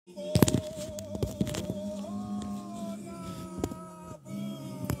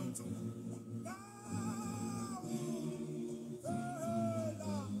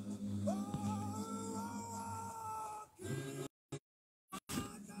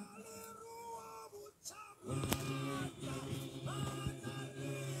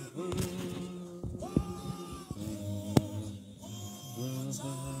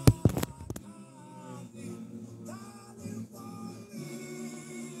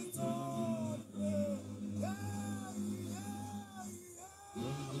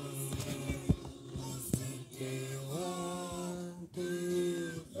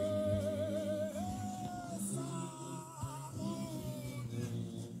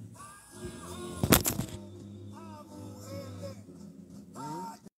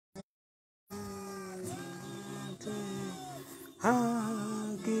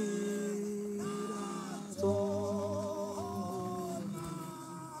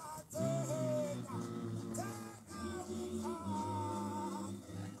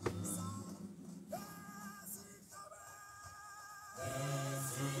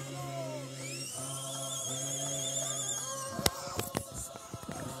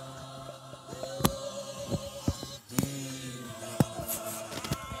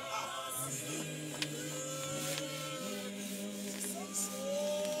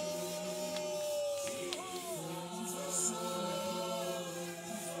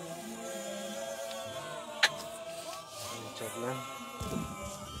Jabulani.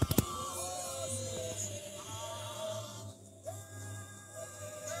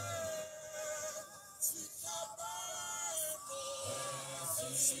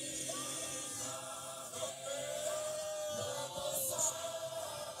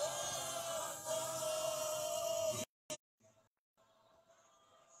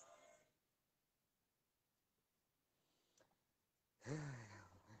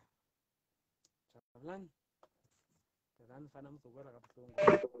 Jabulani. Jabulani mfana mzukela kabuhlungu.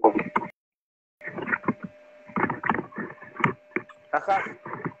 Aha.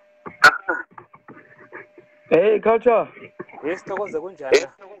 Hey, Culture. Yesithokoze kunjani?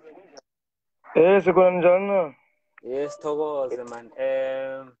 Sikhona njani na? Yesithokoze man.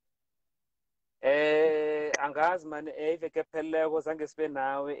 Angazi man iveke epheleleko zange sibe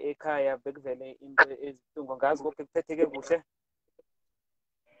nawe ekhaya bekuvele into ezihlungu ngazi konke kuphetheke kuhle.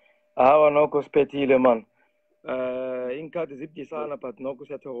 Hawa nokho siphethile man. Inkhathi zibudisana but nokho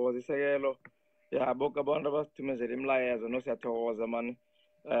siyathokoza isekelo. Ya bonke abantu abasithumezela imilayezo no siyathokoza man.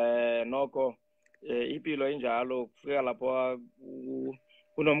 Nokho impilo injalo kufika lapho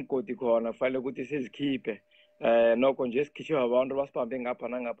kunomgodi khona kufanele ukuthi sizikhiphe. Nokho nje sikhishwe abantu basibambe ngapha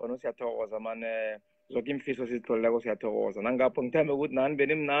nangapha no siyathokoza man. Zonke imfiso sizitholileko siyathokoza. Nangapho ngithemba ukuthi nani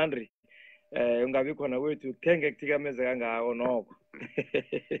benimnandi. Ungabi khona kwethu kenge kuthikameze kangako nokho.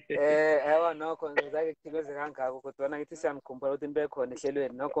 Ewa nokho ngizake kuthikeze kangako kodwa ngithi siyanikhumbula ukuthi nibe khona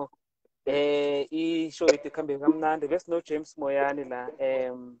ehlelweni nokho ishow yethu ikhambe kamnandi bese no James Moyani la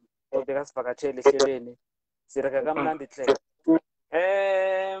obeka sivakatshele ehlelweni sireka kamnandi hle.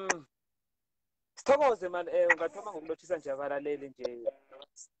 Sithokoze man ungathoma ngokulothisa nje abalaleli nje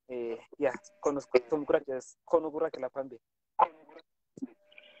ya khona ukuragela phambili.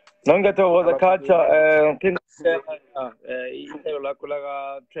 Nongiyathokoza Culture ihlelo lakho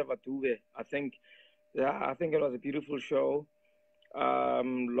laka Trevor Dube. I think it was a beautiful show.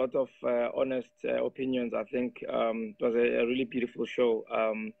 Lot of honest opinions. I think it was a really beautiful show.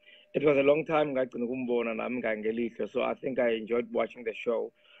 It was a long time ngagcina ukumbona nami ngangelihlo, so I think I enjoyed watching the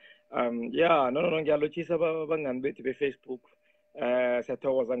show. Ngiyalochisa abangani bethu be-Facebook.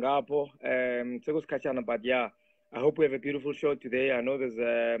 Siyathokoza ngapho. Sekusikhatshana but yeah, I hope we have a beautiful show today. I know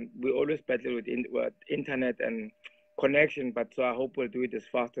we always battle with internet and connection, but so I hope we'll do it as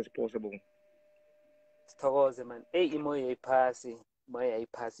fast as possible. Sithokoze man. Imoya iphasi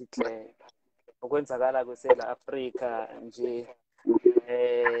hle. Ukwenzakala kwesela Africa nje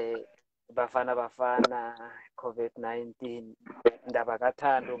Bafana COVID-19 ndaba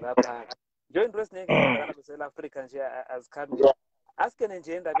kathando ngapha. Nje into esiningi ezenzakala kwesela Africa nje azikhambi. Asikene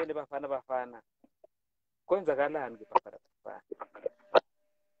nje endabeni Bafana. Kwenzakalani ke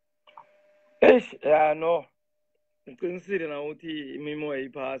Bafana? No. Ngiqinisile na ukuthi imimoya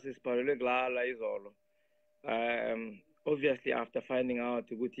iphasi sibhalelwe kulala izolo. Obviously after finding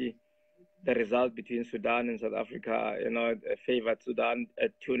out ukuthi the result between Sudan and South Africa, favored Sudan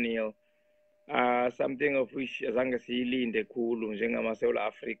at 2-0. Something of which azange siyilinde khulu njengamaSouth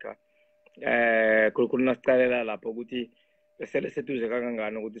Africa. Khulukhulu nasicalela lapho ukuthi besele seduze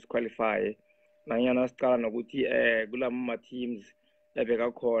kangangani ukuthi siqualify. Nanyana siqala nokuthi kulama teams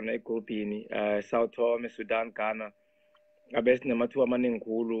ebekakhona egroupini South Tome, Sudan, Ghana. Abesinama-2 amaningi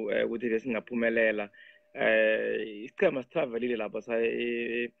khulu ukuthi besingaphumelela. Isichema sitravelile lapha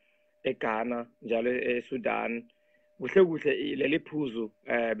saye eGhana njalo eSudan. Kuhle leli phuzu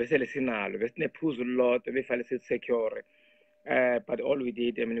bese lesinalo besinephuzu lolodwa befale secure. But all we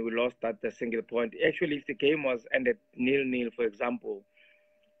did, we lost that single point. Actually, if the game was ended 0-0, for example,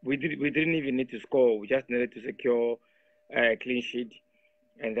 we didn't even need to score. We just needed to secure a clean sheet,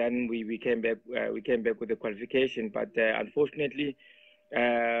 and then we came back. We came back with the qualification, but unfortunately,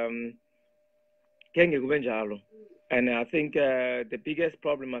 and I think the biggest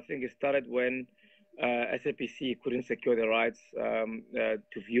problem it started when SAPC couldn't secure the rights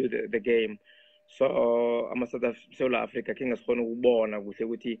to view the game. So I'm South Africa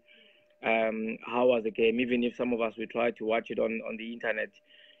how was the game, even if some of us we tried to watch it on the internet,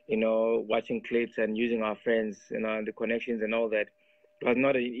 watching clips and using our friends, the connections and all that. It was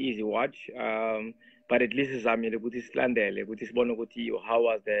not an easy watch, but at least how was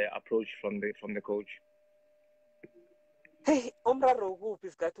the approach from the coach. Hey, umraro kuphi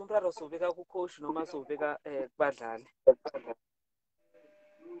isikhathi umraro sobeka ku-coach noma sobeka kubadlali?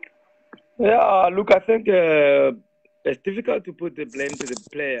 Yeah, look, I think it's difficult to put the blame to the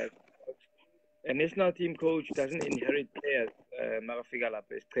players. A national team coach doesn't inherit players.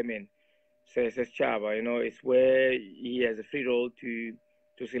 It's where he has a free role to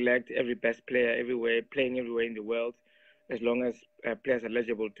select every best player everywhere, playing everywhere in the world, as long as players are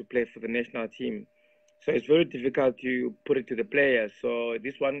eligible to play for the national team. So it's very difficult to put it to the players. So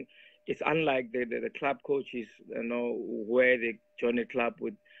this one is unlike the club coaches, where they join a club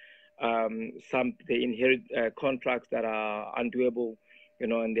with they inherit contracts that are undoable,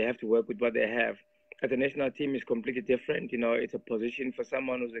 and they have to work with what they have. At the national team is completely different. It's a position for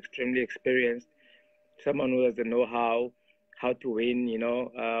someone who's extremely experienced, someone who has the know-how, how to win,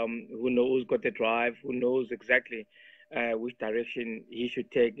 who's got the drive, who knows exactly which direction he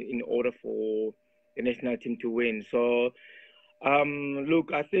should take in order for the national team to win. So,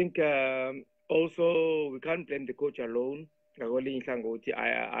 look, I think also we can't blame the coach alone.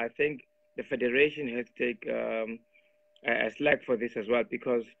 I think the federation has to take a slack for this as well,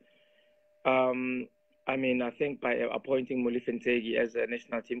 because I think by appointing Molifentegi as a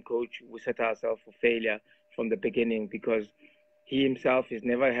national team coach, we set ourselves for failure from the beginning, because he himself he's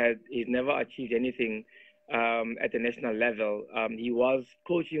never achieved anything at the national level. He was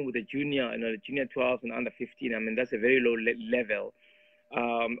coaching with the the junior 12 and under 15. I mean, that's a very low level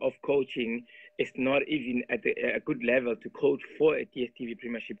of coaching. It's not even at a good level to coach for a DStv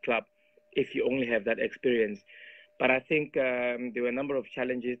Premiership club if you only have that experience. But I think there were a number of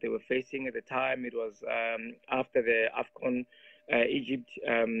challenges they were facing at the time. It was after the AFCON Egypt,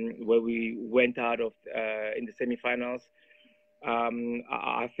 where we went out of in the semi-finals.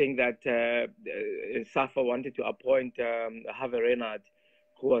 I think that SAFA wanted to appoint Hervé Renard,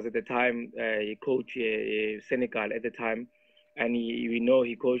 who was at the time he coached Senegal at the time, and we know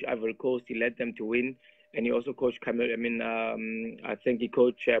he coached Ivory Coast. He led them to win, and he also coached Cameroon. I think he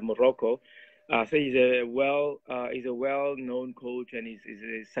coached Morocco. So he's a well-known coach, and he's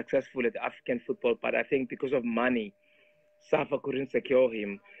successful at African football. But I think because of money, SAFA couldn't secure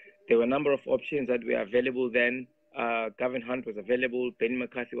him. There were a number of options that were available then. Gavin Hunt was available. Benny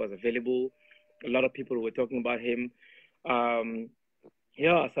McCarthy was available. A lot of people were talking about him. Some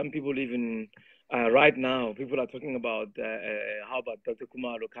people even right now, people are talking about how about Dr.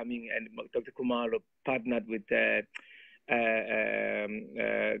 Kumalo coming, and Dr. Kumalo partnered with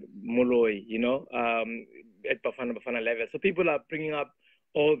Moloi, at Bafana Bafana level. So people are bringing up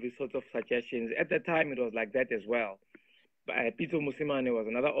all these sorts of suggestions. At the time, it was like that as well. Pito Musimane was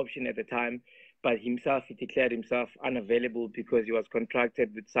another option at the time, but he declared himself unavailable because he was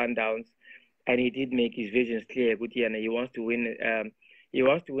contracted with Sundowns, and he did make his visions clear. And he wants to win. He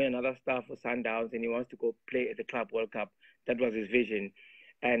wants to win another star for Sundowns, and he wants to go play at the Club World Cup. That was his vision,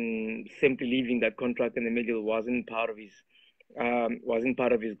 and simply leaving that contract in the middle wasn't part of his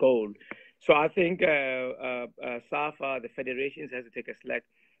goal. So I think SAFA, the federations, has to take a slack,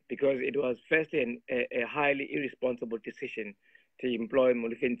 because it was firstly a highly irresponsible decision to employ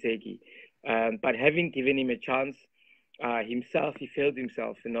Molifentegi. But having given him a chance, he failed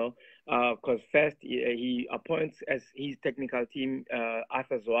himself, because first he appoints as his technical team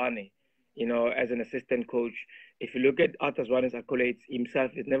Arthur Zwane, as an assistant coach. If you look at Arthur Zwane's accolades,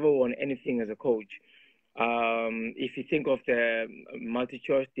 himself has never won anything as a coach. If you think of the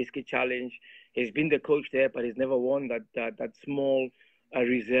multi-choice disc challenge, he's been the coach there, but he's never won that small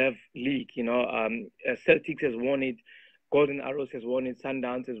reserve league. Celtics has won it, Golden Arrows has won it,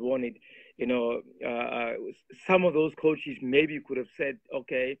 Sundowns has won it. Some of those coaches maybe could have said,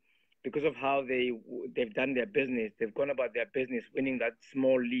 okay, because of how they've done their business, they've gone about their business, winning that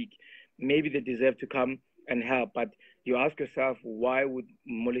small league, maybe they deserve to come and help. But you ask yourself, why would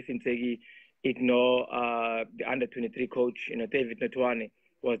Molifentegi ignore the under-23 coach, David Notwane,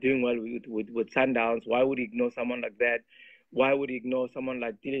 was doing well with Sundowns? Why would he ignore someone like that? Why would he ignore someone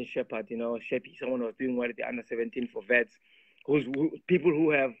like Dylan Shepard, Sheppy, someone who was doing well at the under-17 for Vets, people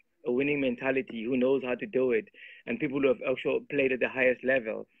who have a winning mentality, who knows how to do it, and people who have also played at the highest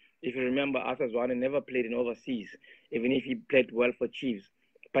level. If you remember, Arthur Zwane never played in overseas, even if he played well for Chiefs,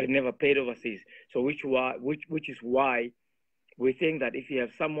 but he never played overseas. So which is why we think that if you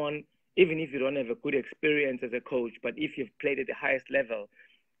have someone, even if you don't have a good experience as a coach, but if you've played at the highest level,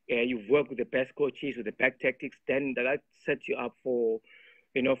 you've worked with the best coaches, with the best tactics, then that sets you up for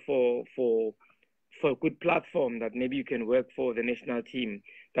a good platform that maybe you can work for the national team.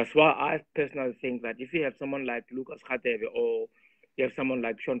 That's why I personally think that if you have someone like Lucas Radebe, or you have someone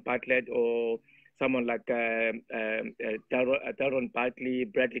like Sean Bartlett, or someone like Daron Bartley,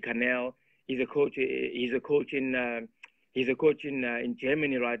 Bradley Cannell, he's a coach in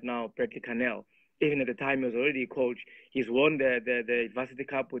Germany right now, Bradley Cannell. Even at the time he was already a coach. He's won the Varsity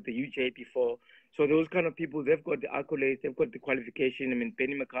Cup with the UJ before. So those kind of people, they've got the accolades, they've got the qualification. I mean,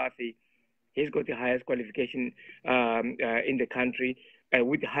 Benny McCarthy, he's got the highest qualification in the country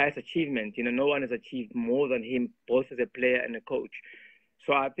with the highest achievement. No one has achieved more than him, both as a player and a coach.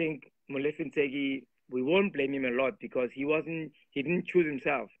 So I think Molefintegi, we won't blame him a lot, because he didn't choose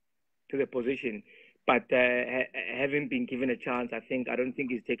himself to the position. but having been given a chance, I don't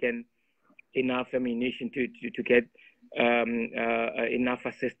think he's taken enough ammunition to get enough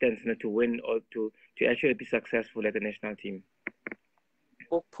assistance to win or to actually be successful at the national team.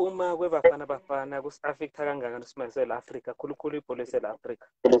 Ukuphuma kweBafana Bafana kus-affecta kangangani uSimanisela Africa khulukhulu ibhola eSouth Africa?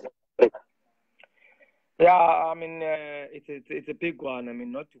 Yeah, I mean, it's a big one. I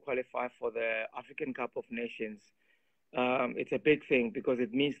mean, not to qualify for the African Cup of Nations, it's a big thing because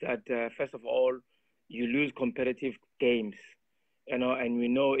it means that first of all, you lose competitive games, and we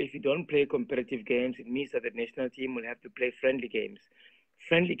know if you don't play competitive games, it means that the national team will have to play friendly games.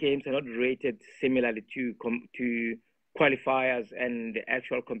 Friendly games are not rated similarly to qualifiers and the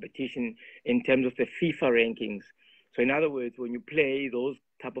actual competition in terms of the FIFA rankings. So in other words, when you play those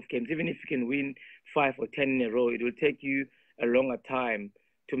type of games, even if you can win 5 or 10 in a row, it will take you a longer time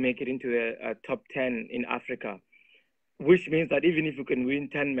to make it into a top 10 in Africa, which means that even if you can win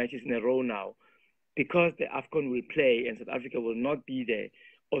 10 matches in a row now, because the AFCON will play and South Africa will not be there,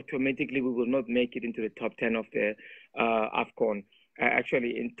 automatically we will not make it into the top 10 of the AFCON,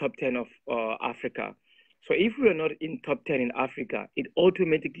 actually in top 10 of Africa. So if we are not in top 10 in Africa, it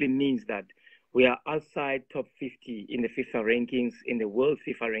automatically means that we are outside top 50 in the FIFA rankings, in the world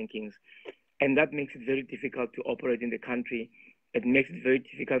FIFA rankings. And that makes it very difficult to operate in the country. It makes it very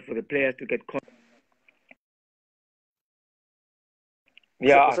difficult for the players to get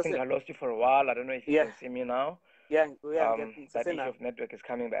Yeah, I think I lost you for a while. I don't know if you can see me now. Yeah, that issue of network is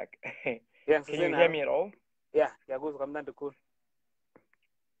coming back. Yeah, can you hear me at all? Yeah, ngiyakuzwa kamnandi khulu.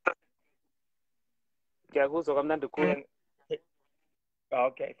 Ngiyakuzwa kamnandi khulu.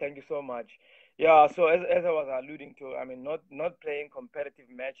 Okay, thank you so much. Yeah, so as I was alluding to, I mean, not playing competitive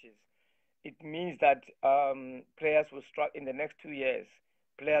matches, it means that players will struggle in the next 2 years.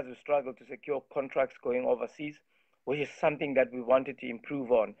 Players will struggle to secure contracts going overseas, which is something that we wanted to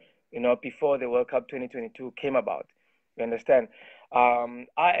improve on, before the World Cup 2022 came about. You understand? I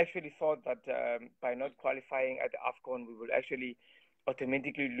actually thought that by not qualifying at the AFCON, we would actually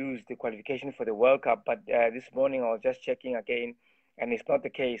automatically lose the qualification for the World Cup. But this morning, I was just checking again, and it's not the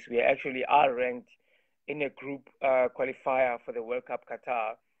case. We actually are ranked in a group qualifier for the World Cup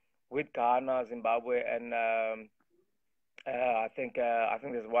Qatar with Ghana, Zimbabwe, and I think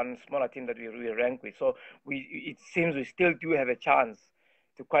there's one smaller team that we rank with. So it seems we still do have a chance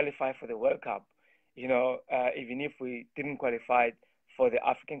to qualify for the World Cup, even if we didn't qualify for the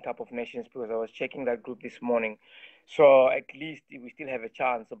African Cup of Nations, because I was checking that group this morning. So at least we still have a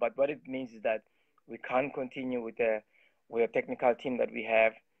chance. But what it means is that we can't continue with the technical team that we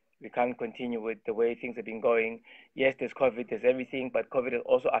have. We can't continue with the way things have been going. Yes, there's COVID, there's everything, but COVID has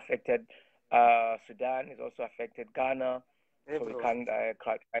also affected Sudan, has also affected Ghana. Everyone. So we can't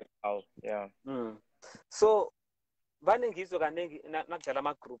cry out. Yeah. So vane ngizwe kaningi nakudlala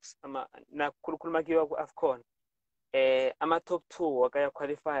ama-groups nakhulukhuluma kiwa ku-AFCON ama-top 2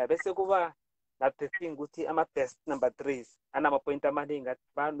 akayaqualifya bese kuba the thing ukuthi ama-best number 3s anamapoint amaningi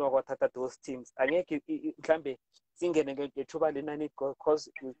banokwathatha those teams. Angeke mhlambe singene ngethuba lenani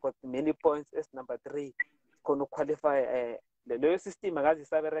because we've got many points as number 3 khona ukuqualify leyo system akazi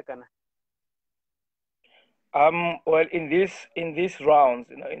isabereka na. Well, in these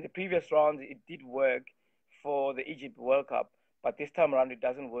rounds, in the previous rounds, it did work for the Egypt World Cup, but this time around it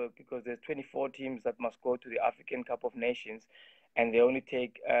doesn't work because there's 24 teams that must go to the African Cup of Nations, and they only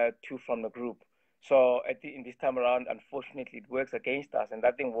take 2 from the group. So in this time around, unfortunately, it works against us, and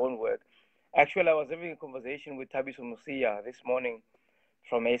that thing won't work. Actually, I was having a conversation with Thabiso Musia this morning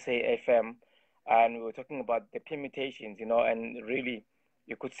from SAFM, and we were talking about the permutations, and really,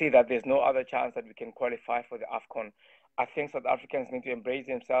 you could see that there's no other chance that we can qualify for the AFCON. I think South Africans need to embrace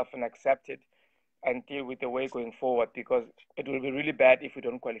themselves and accept it and deal with the way going forward, because it will be really bad if we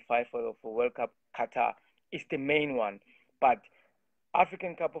don't qualify for World Cup Qatar. It's the main one. But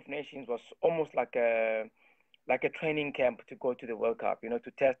African Cup of Nations was almost like a training camp to go to the World Cup,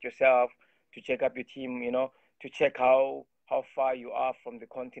 to test yourself, to check up your team, to check how far you are from the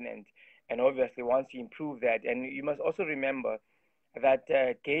continent. And obviously, once you improve that, and you must also remember that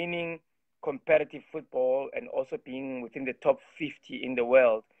gaining competitive football and also being within the top 50 in the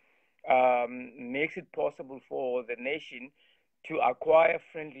world makes it possible for the nation to acquire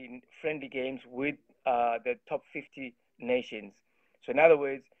friendly games with the top 50 nations. So in other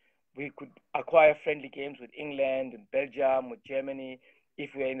words, we could acquire friendly games with England, with Belgium, with Germany,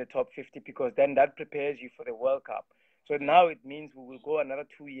 if we are in the top 50, because then that prepares you for the World Cup. So now it means we will go another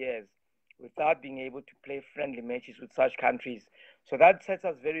 2 years without being able to play friendly matches with such countries. So that sets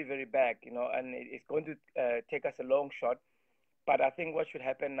us very, very back, and it's going to take us a long shot. But I think what should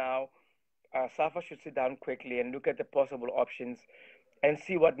happen now, SAFA should sit down quickly and look at the possible options and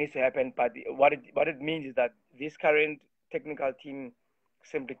see what needs to happen. But what it means is that this current technical team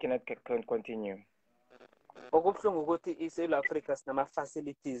simply cannot continue. Okubuhlungu ukuthi iSouth Africa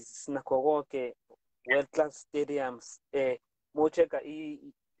sinama-facilities sinakho konke world class stadiums mocheka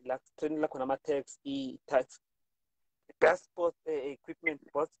la training lakhona ama-tax i-tax best sports equipment,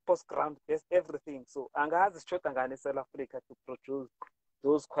 best sports ground, best everything. So angazi sishoda ngani eSouth Africa to produce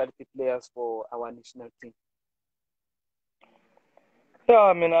those quality players for our national team. Yeah,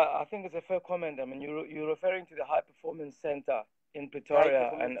 I mean, I think it's a fair comment. I mean, you're referring to the High Performance Center in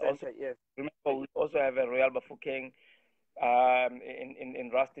Pretoria, and also yes. Remember, we also have a Royal Bafokeng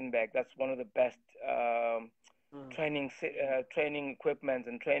in Rustenburg. That's one of the best training equipment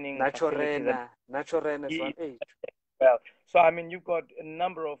and training facilities. Naturena is 1-8. Well, so I mean, you've got a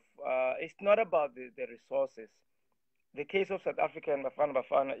number of. It's not about the resources. The case of South Africa and Bafana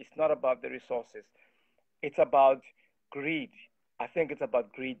Bafana is not about the resources. It's about greed. I think it's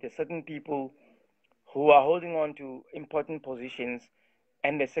about greed. There's certain people who are holding on to important positions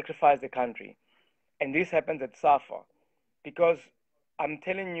and they sacrifice the country. And this happens at SAFA. Because I'm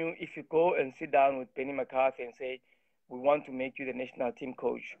telling you, if you go and sit down with Benny McCarthy and say, we want to make you the national team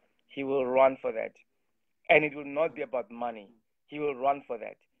coach, he will run for that. And it will not be about money. He will run for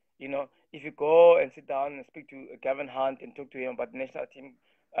that. You know, if you go and sit down and speak to Gavin Hunt and talk to him about the national team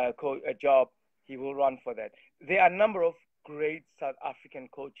coach job, he will run for that. There are a number of great South African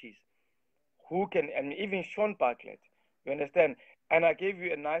coaches who can, and even Sean Bartlett, you understand? And I gave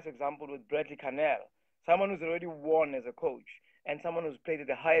you a nice example with Bradley Cannell, someone who's already won as a coach and someone who's played at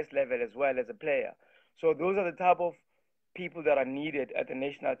the highest level as well as a player. So those are the type of people that are needed at the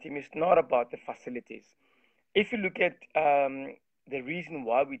national team. It's not about the facilities. If you look at the reason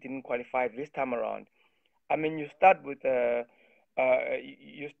why we didn't qualify this time around, I mean, you start with the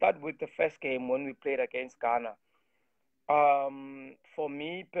first game when we played against Ghana. For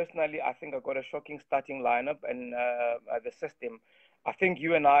me personally, I think I got a shocking starting lineup and the system. I think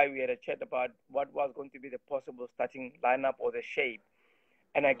you and we had a chat about what was going to be the possible starting lineup or the shape,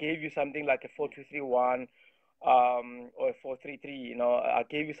 and I gave you something like a 4-2-3-1 or a 4-3-3. You know, I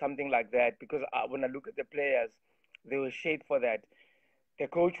gave you something like that because when I look at the players, they were shaped for that. The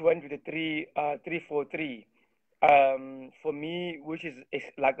coach went with the 3-4-3. For me, which is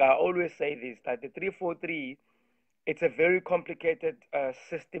like I always say this, that the 3-4-3. It's a very complicated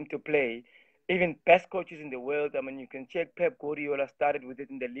system to play. Even best coaches in the world, I mean, you can check Pep Guardiola started with it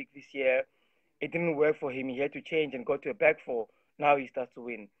in the league this year. It didn't work for him. He had to change and go to a back four. Now he starts to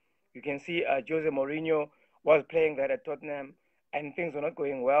win. You can see Jose Mourinho was playing that at Tottenham and things were not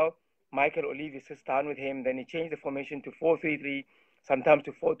going well. Michael Olivier sits down with him. Then he changed the formation to 4-3-3, sometimes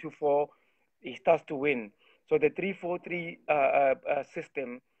to 4-2-4. He starts to win. So the 3-4-3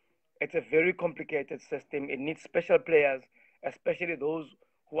 system, it's a very complicated system. It needs special players, especially those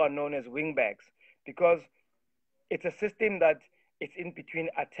who are known as wingbacks, because it's a system that it's in between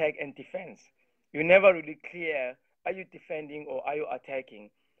attack and defense. You're never really clear, are you defending or are you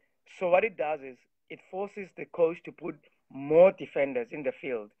attacking? So what it does is it forces the coach to put more defenders in the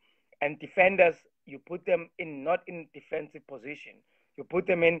field. And defenders, you put them in not in defensive position. You put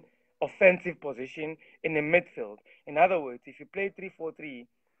them in offensive position in the midfield. In other words, if you play 3-4-3,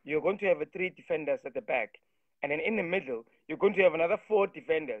 you're going to have 3 defenders at the back. And then in the middle, you're going to have another 4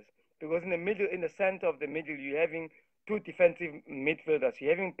 defenders. Because in the middle, in the center of the middle, you're having 2 defensive midfielders.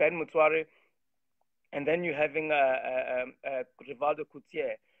 You're having Ben Mutswari, and then you're having Rivaldo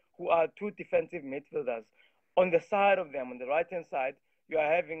Coutier, who are 2 defensive midfielders. On the side of them, on the right-hand side, you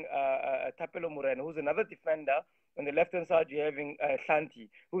are having Thapelo Moreno, who's another defender. On the left-hand side, you're having Hlanti,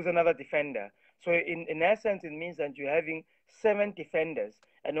 who's another defender. So in essence, it means that you're having 7 defenders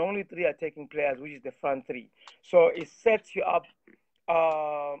and only 3 attacking players, which is the front 3. So it sets you up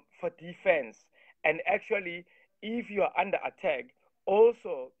for defense. And actually, if you are under attack,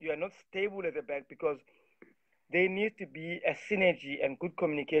 also you are not stable at the back because there needs to be a synergy and good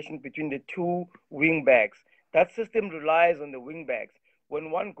communication between the 2 wing backs. That system relies on the wing backs.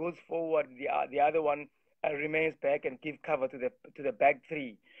 When one goes forward, the other one remains back and give cover to the back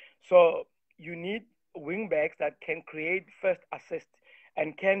 3. So you need wing backs that can create first assist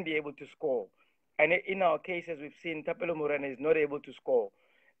and can be able to score. And in our cases, we've seen Thapelo Moreno is not able to score.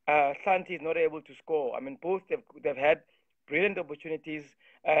 Hlanti is not able to score. I mean, both they've had brilliant opportunities.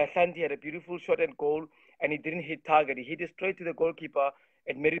 Hlanti had a beautiful shot and goal, and he didn't hit target. He hit it straight to the goalkeeper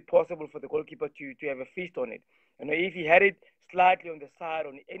and made it possible for the goalkeeper to have a feast on it. And if he had it slightly on the side,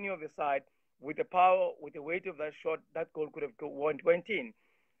 on any of the side, with the power, with the weight of that shot, that goal could have went in.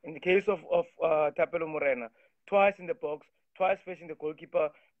 In the case of Thapelo Moreno, twice in the box, twice facing the goalkeeper,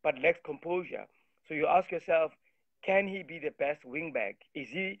 but lacks composure. So you ask yourself, can he be the best wing back? Is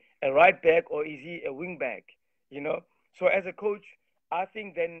he a right back or is he a wing back? You know. So as a coach, I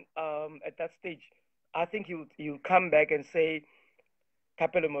think then at that stage, I think he'll come back and say,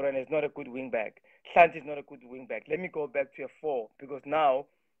 Tapelo Morena is not a good wing back. Santi is not a good wing back. Let me go back to a 4 because now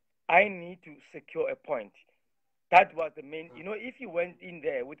I need to secure a point. That was the main. You know, if you went in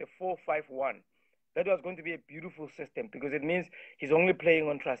there with a 4-5-1, that was going to be a beautiful system because it means he's only playing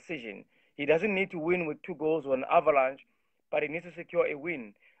on transition. He doesn't need to win with 2 goals or an avalanche, but he needs to secure a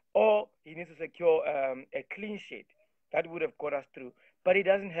win or he needs to secure a clean sheet. That would have got us through. But he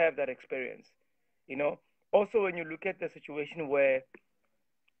doesn't have that experience. You know. Also, when you look at the situation where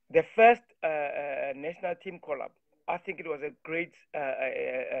the first national team call-up, I think it was a great.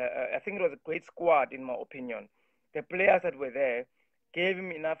 I think it was a great squad, in my opinion. The players that were there gave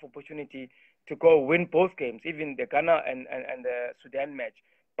him enough opportunity to go win both games, even the Ghana and the Sudan match.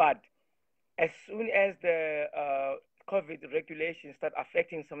 But as soon as the COVID regulations start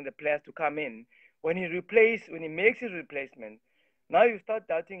affecting some of the players to come in, when he makes his replacement, now you start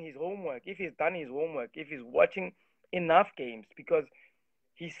doubting his homework. If he's done his homework, if he's watching enough games, because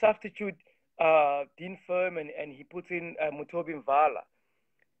he substitute Dean Furman and he puts in Mutobi Mvala.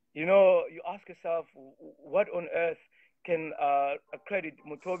 You know, you ask yourself, what on earth can accredit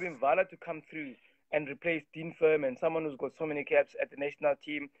Mutobi Mvala to come through and replace Dean Furman, someone who's got so many caps at the national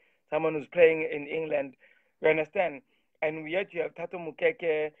team, someone who's playing in England. You understand? And yet you have Tato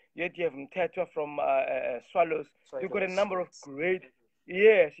Mukeke, yet you have Mtetwa from Swallows. You've got a number of great,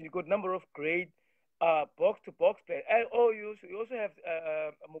 yes, you've got a number of great box-to-box players. And, you also have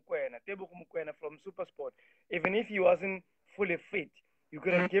Mukwena, Tebuku Mukwena from Supersport. Even if he wasn't fully fit, you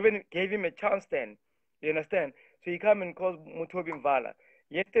could have gave him a chance then. You understand? So he come and calls Mutobi Mvala.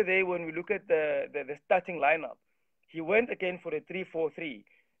 Yesterday, when we look at the starting lineup, he went again for a 3-4-3,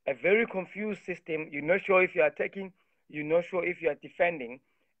 a very confused system. You're not sure if you're attacking, you're not sure if you're defending.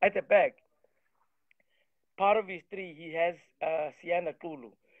 At the back, part of his 3, he has Sianda Kulu.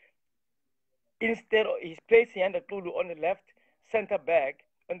 Instead, he's placed Sianda Kulu on the left center back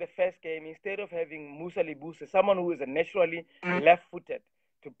on the first game instead of having Musa Libuse, someone who is a naturally left-footed,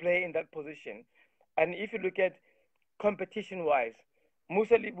 to play in that position. And if you look at competition-wise,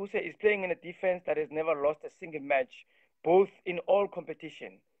 Musa Libuse is playing in a defense that has never lost a single match, both in all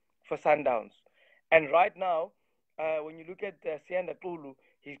competition for Sundowns. And right now, when you look at Sianda Kulu,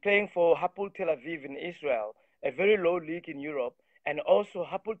 he's playing for Hapoel Tel Aviv in Israel, a very low league in Europe, and also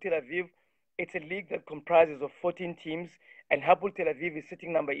Hapoel Tel Aviv. It's a league that comprises of 14 teams, and Hapoel Tel Aviv is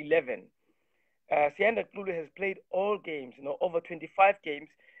sitting number 11. Sianda Kulu has played all games, over 25 games,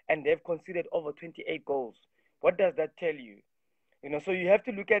 and they've conceded over 28 goals. What does that tell you? So you have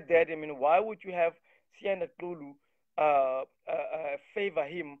to look at that. I mean, why would you have Sianda Kulu favor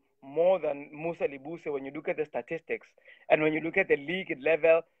him more than Musa Libuse when you look at the statistics and when you look at the league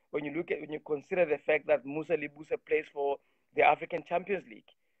level, when you consider the fact that Musa Libuse plays for the African Champions League?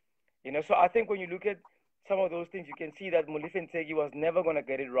 So I think when you look at some of those things, you can see that Molifentegi was never going to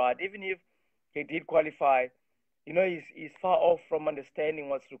get it right. Even if he did qualify, he's far off from understanding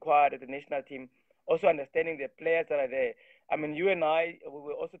what's required at the national team, also understanding the players that are there. I mean, you and I, we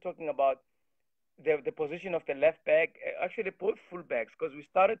were also talking about the position of the left back, actually both full backs, because we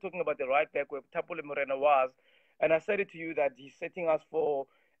started talking about the right back where Tapole Morena was, and I said it to you that he's setting us for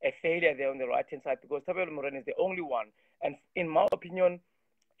a failure there on the right-hand side because Tapole Morena is the only one. And in my opinion,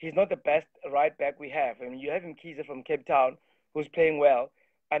 he's not the best right back we have. I mean, you have Mkhize from Cape Town, who's playing well.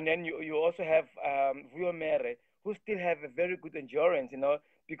 And then you also have Vuyo Mere, who still have a very good endurance,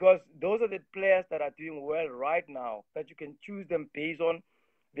 because those are the players that are doing well right now, that you can choose them based on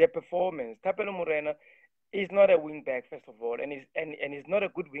their performance. Tapelo Morena is not a wing back, first of all, and he's not a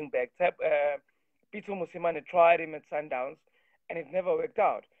good wing back. Pito Musimane tried him at Sundowns, and it never worked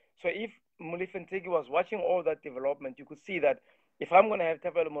out. So if Molifentegi was watching all that development, you could see that if I'm going to have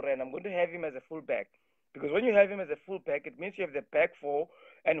Tapelo Morena, I'm going to have him as a full back. Because when you have him as a full back, it means you have the back 4,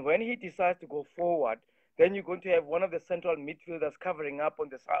 and when he decides to go forward, then you're going to have one of the central midfielders covering up on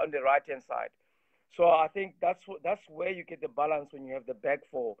the right-hand side. So I think that's where you get the balance when you have the back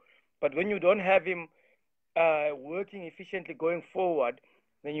 4. But when you don't have him working efficiently going forward,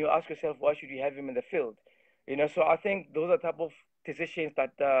 then you ask yourself, why should you have him in the field? So I think those are the type of decisions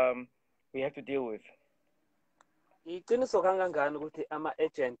that we have to deal with. Iqiniso kangangani ukuthi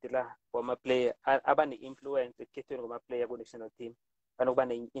ama-agent la wama-player abane-influence ekukhethweni kwama-player ku-national team banokuba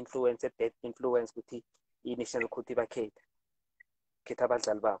ne-influence, bad influence ukuthi i-national coach bakhethe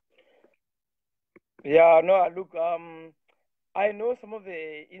abadlali babo? Yeah, no, look, I know some of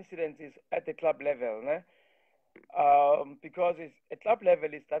the incidences at the club level, because it's, at club level,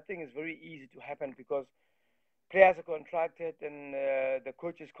 that thing is very easy to happen because players are contracted and the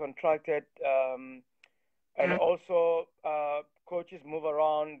coach is contracted. And also, coaches move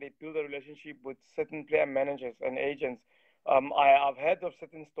around. They build a relationship with certain player managers and agents. I've heard of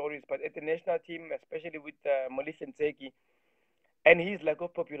certain stories, but at the national team, especially with Molifenteki, and his lack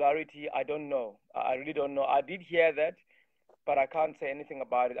of popularity, I don't know. I really don't know. I did hear that, but I can't say anything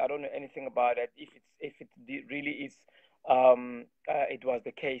about it. I don't know anything about it. If it really is, it was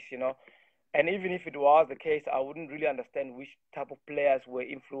the case, you know. And even if it was the case, I wouldn't really understand which type of players were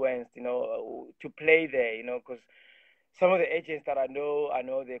influenced, you know, to play there, you know, because some of the agents that I know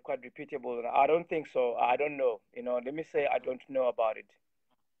they're quite reputable. And I don't think so. I don't know, you know. Let me say I don't know about it.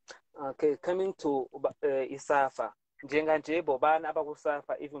 Okay, coming to SAFA. Njenganje bobani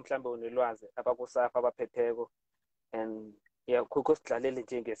abakuSAFA if mhlambe unelwazi abakuSAFA abaphetheko and yeah kukho sidlalele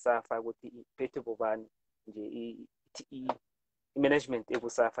njengeSAFA ukuthi iphethe bobani nje i-management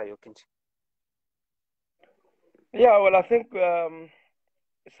ekuSAFA yonke nje. Yeah, well, I think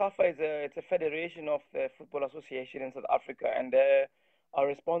SAFA it's a federation of the football association in South Africa, and they are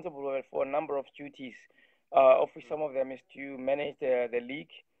responsible for a number of duties, of which some of them is to manage the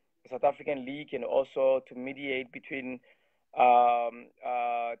league, the South African league, and also to mediate between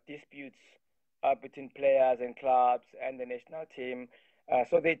disputes between players and clubs and the national team.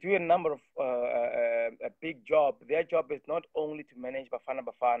 So they do a number of a big job. Their job is not only to manage Bafana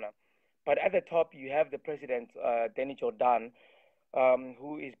Bafana, but at the top you have the president, Danny Jordan,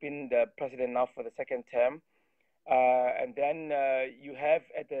 who has been the president now for the second term. And then you have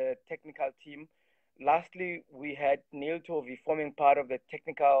at the technical team, lastly, we had Neil Tovey forming part of the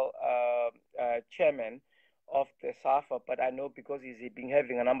technical chairman of the SAFA, but I know because he's been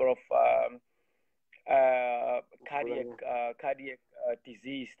having a number of cardiac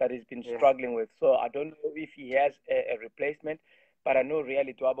disease that he's been struggling with. So I don't know if he has a replacement, but I know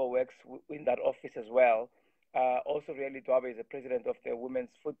Really Dwaba works in that office as well. Also, Really Dwaba is the president of the women's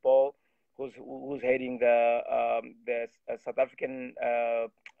football, who's heading the South African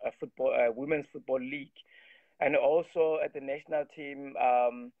football women's football league, and also at the national team.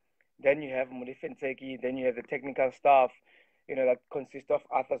 Then you have Molifenteki, then you have the technical staff, you know, that consists of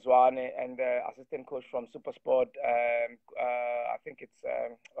Arthur Zwane and the assistant coach from Supersport. I think it's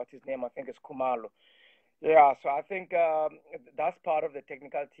what's his name? I think it's Kumalo. Yeah, so I think that's part of the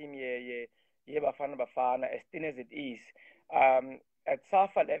technical team. Bafana Bafana, as thin as it is. At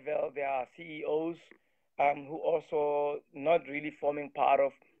SAFA level, there are CEOs who also not really forming part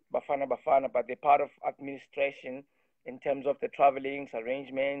of Bafana Bafana, but they're part of administration in terms of the travelings,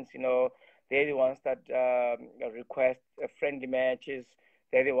 arrangements. You know, they're the ones that request friendly matches.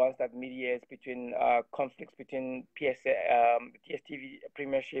 They're the ones that mediate between conflicts between TSTV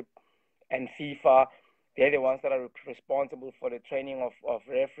Premiership and FIFA. They're the ones that are responsible for the training of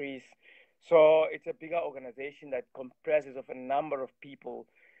referees. So it's a bigger organization that comprises of a number of people,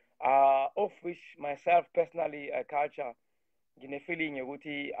 of which myself personally, culture,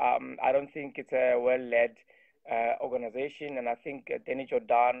 I don't think it's a well-led organization, and I think Danny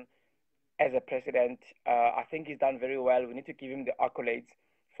Jordan, as a president, I think he's done very well. We need to give him the accolades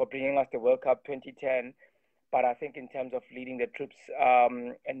for bringing us the World Cup 2010. But I think in terms of leading the troops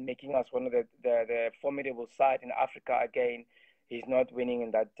and making us one of the formidable side in Africa again, he's not winning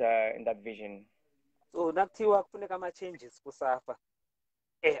in that vision. So nakuthiwa kufuneka ama-changes kuSAFA.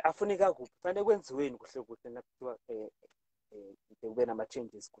 Afunika kuphi? Kufanele kwenziweni kuhle kuhle nakuthiwa kube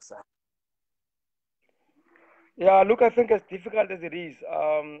nama-changes kuSAFA. Yeah, look, I think as difficult as it is,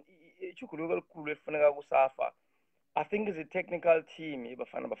 I think it's a technical team,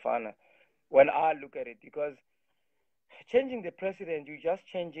 Bafana Bafana, when I look at it, because changing the president, you're just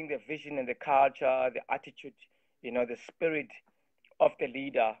changing the vision and the culture, the attitude, you know, the spirit of the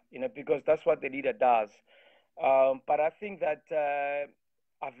leader, you know, because that's what the leader does. But I think that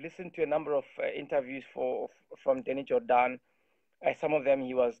I've listened to a number of interviews from Danny Jordan. Some of them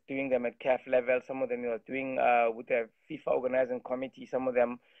he was doing them at CAF level. Some of them he was doing with the FIFA organizing committee. Some of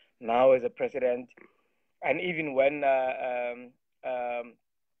them now as a president. And even when the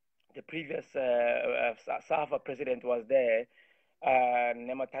previous SAFA president was there,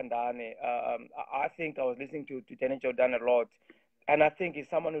 Nema Tandane, I think I was listening to Danny Jordan a lot. And I think he's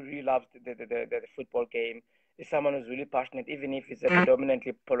someone who really loves the football game. He's someone who's really passionate, even if he's a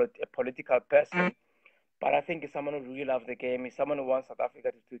predominantly political person. But I think he's someone who really loves the game. He's someone who wants South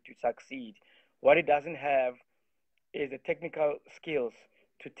Africa to succeed. What he doesn't have is the technical skills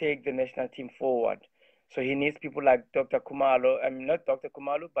to take the national team forward. So he needs people like Dr. Kumalo, not Dr.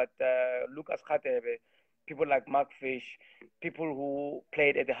 Kumalo, but Lucas Khatebe, people like Mark Fish, people who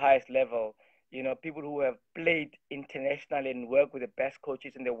played at the highest level, you know, people who have played internationally and worked with the best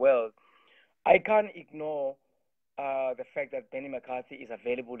coaches in the world. I can't ignore the fact that Benny McCarthy is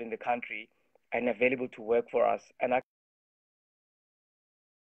available in the country and available to work for us. And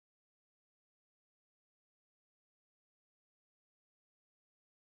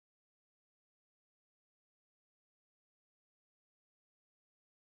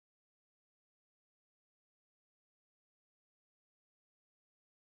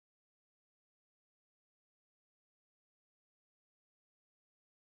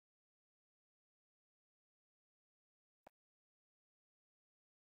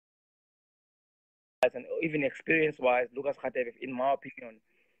and even experience-wise, Lucas Khatev, in my opinion,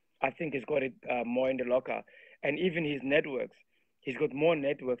 I think he's got it more in the locker. And even his networks, he's got more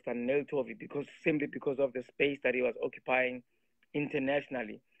networks than Nel Tovi simply because of the space that he was occupying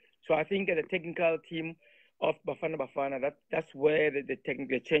internationally. So I think as a technical team of Bafana Bafana, that's where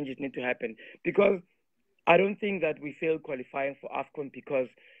the changes need to happen. Because I don't think that we failed qualifying for AFCON because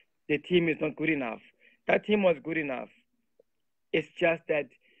the team is not good enough. That team was good enough. It's just that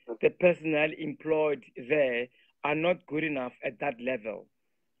the personnel employed there are not good enough at that level.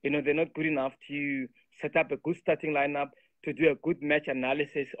 They're not good enough to set up a good starting lineup, to do a good match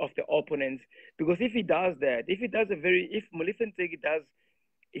analysis of the opponents. Because if he does that, if Molifentegi does,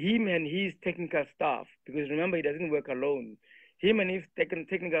 him and his technical staff, because remember, he doesn't work alone, him and his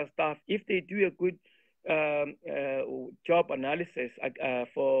technical staff, if they do a good job analysis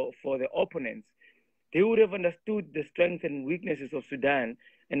for the opponents, they would have understood the strengths and weaknesses of Sudan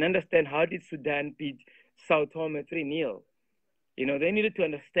and understand how did Sudan beat Sao Tome 3-0. They needed to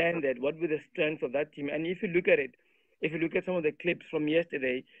understand that what were the strengths of that team. And if you look at some of the clips from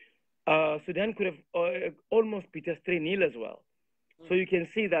yesterday, Sudan could have almost beat us 3-0 as well. So you can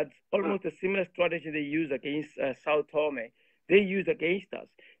see that almost a similar strategy they used against Sao Tome, they used against us.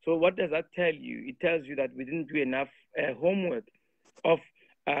 So what does that tell you? It tells you that we didn't do enough homework of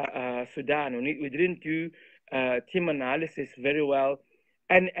Sudan. We didn't do team analysis very well.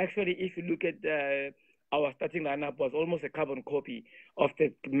 And actually, if you look at our starting lineup, was almost a carbon copy of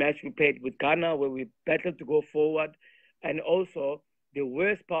the match we played with Ghana, where we battled to go forward. And also, the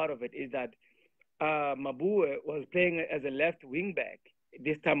worst part of it is that Mabue was playing as a left wing back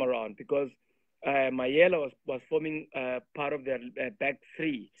this time around because Mayela was forming part of their back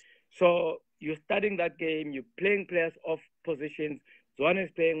three. So you're starting that game, you're playing players off positions. Zwane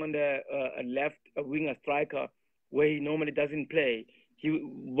is playing on the left winger striker where he normally doesn't play.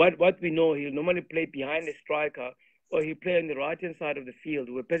 What we know, he'll normally play behind the striker or he'll play on the right hand side of the field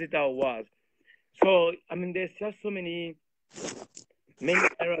where Pesitao was. So, I mean, there's just so many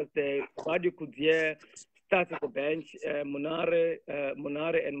errors there. Badio Kudzie starts at the bench. Munare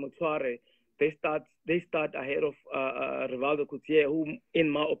and Mutuare, they start ahead of Rivaldo Coutier, who,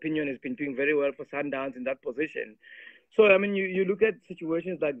 in my opinion, has been doing very well for Sundowns in that position. So, I mean, you look at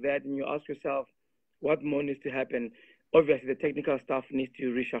situations like that and you ask yourself, what more needs to happen? Obviously, the technical staff needs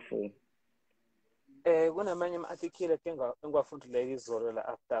to reshuffle. Kunamanye ama-article engiwafundile izolo la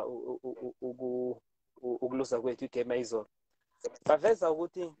after ukuluza kwethu igame yayizolo baveza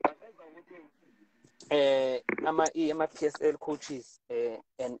ukuthi ama-PSL coaches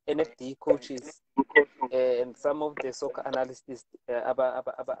and NFD coaches and some of the soccer analysts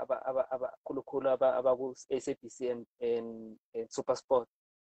abakhulukhulu abaku-SABC and SuperSport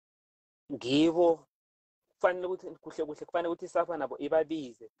ngibo kufanele ukuthi kufanele ukuthi SAFA nabo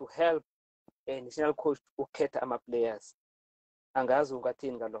ibabize to help national coach ukhetha ama-players. Angazi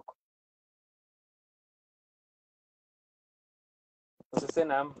ungathini ngalokho.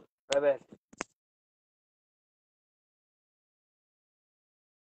 Usesenami Rebele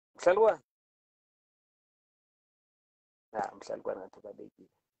Mhlalukwana? Mhlalukwana ngathi ubalekile.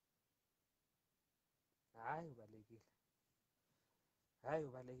 Hayi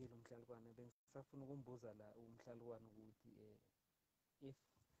ubalekile umhlalukwana. Bengisafuna ukumbuza la umhlalukwana ukuthi if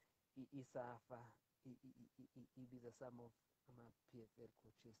iSAFA ibiza some of ama-PSL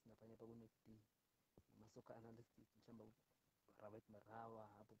coaches nabanye abaku-NFD ama-soccer analysts mhlawumbe Robert Marawa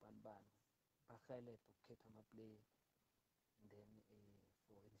abo banibani bahelebhe ukukhetha ama-player and then for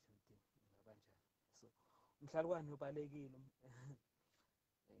national team ngabanjani. So umhlalukwane ubalekile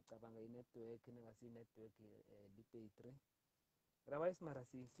ngicabanga i-network nengasi-network li-battery. Otherwise mara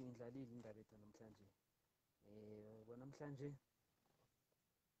siyidlalile indaba yethu namhlanje. Namhlanje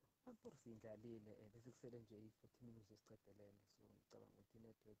Apor siyidlalile bese kusele nje i-40 minutes esiqedelele. So ngicabanga ukuthi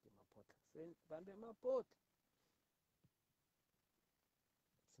i-network emaphotla bantu emaphotla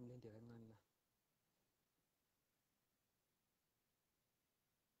simlinde kancane la.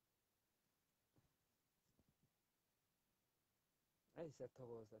 Hayi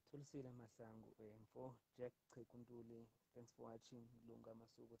siyathokoza Thulisile Masangu Mfo Jack Chekuntuli, thanks for watching. Lunga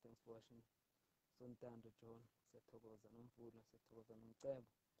Masuku, thanks for watching. Sontando John, siyathokoza noMvula, siyathokoza noMcebo,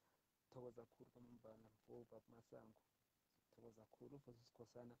 sithokoza kakhulu kwamambala mfowethu Masango, sithokoza kakhulu futhi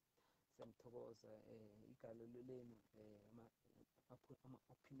Sikhosana, siyamthokoza igalelo lenu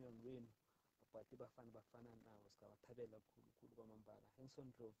ama-opinion wenu but Bafana Bafana nawo sikawathabela kakhulu kwamambala.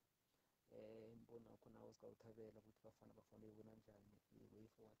 Henson Drove mbona wakho nawo sikawuthabela ukuthi Bafana Bafana uyibona njani i-way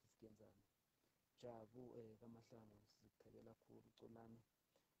forward sikenzani. Jabu kaMahlangu sikuthabela kakhulu. Culani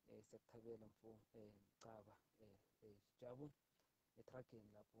siyakuthabela mfo. Caba Jabu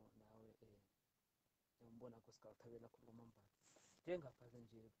etrageni lapho nawe umbona wakho sikawuthabela kakhulu kwamambala. Njengapha-ke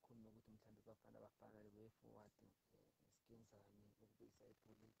nje kukhuluma ukuthi mhlawumbe Bafana Bafana le-way forward sikenzani ukubuyisa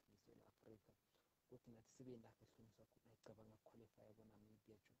ipolitiki eSouth Africa ukuthi nathi sibe nakho esihlonishwa khona icabanga ukuqualify yabo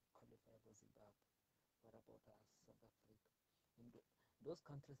Namibia, qualify yabo Zimbabwe. What about us South Africa? And those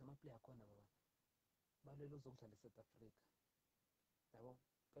countries ama-player akhona baba balwela uzokudlala eSouth Africa yabo.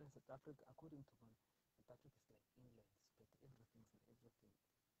 Phela South Africa according to bona South Africa is like England, it's better everything,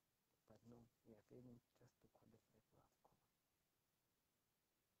 but no, we are failing just to qualify for AFCON.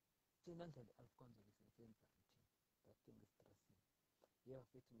 Thina ndlela AFCON zokusenza nje that thing is stressing. Yeah,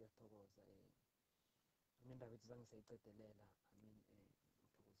 mfethu ngiyathokoza indaba ethu zange sayicedelela. Ngithokoza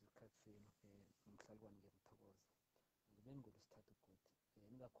isikhathi senu umhlalukwane ngiyamthokoza. Ngibeni ngolwesithathu good.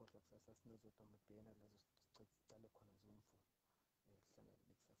 Ningakhohlwa kusasa sinozodwa amabhena lazo sicale khona zomfu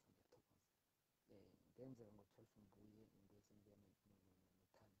sihlangane kusasa. Ngiyathokoza. Ngenzeka ngo-12 ngibuye ngibuye nothando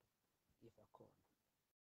if akhona.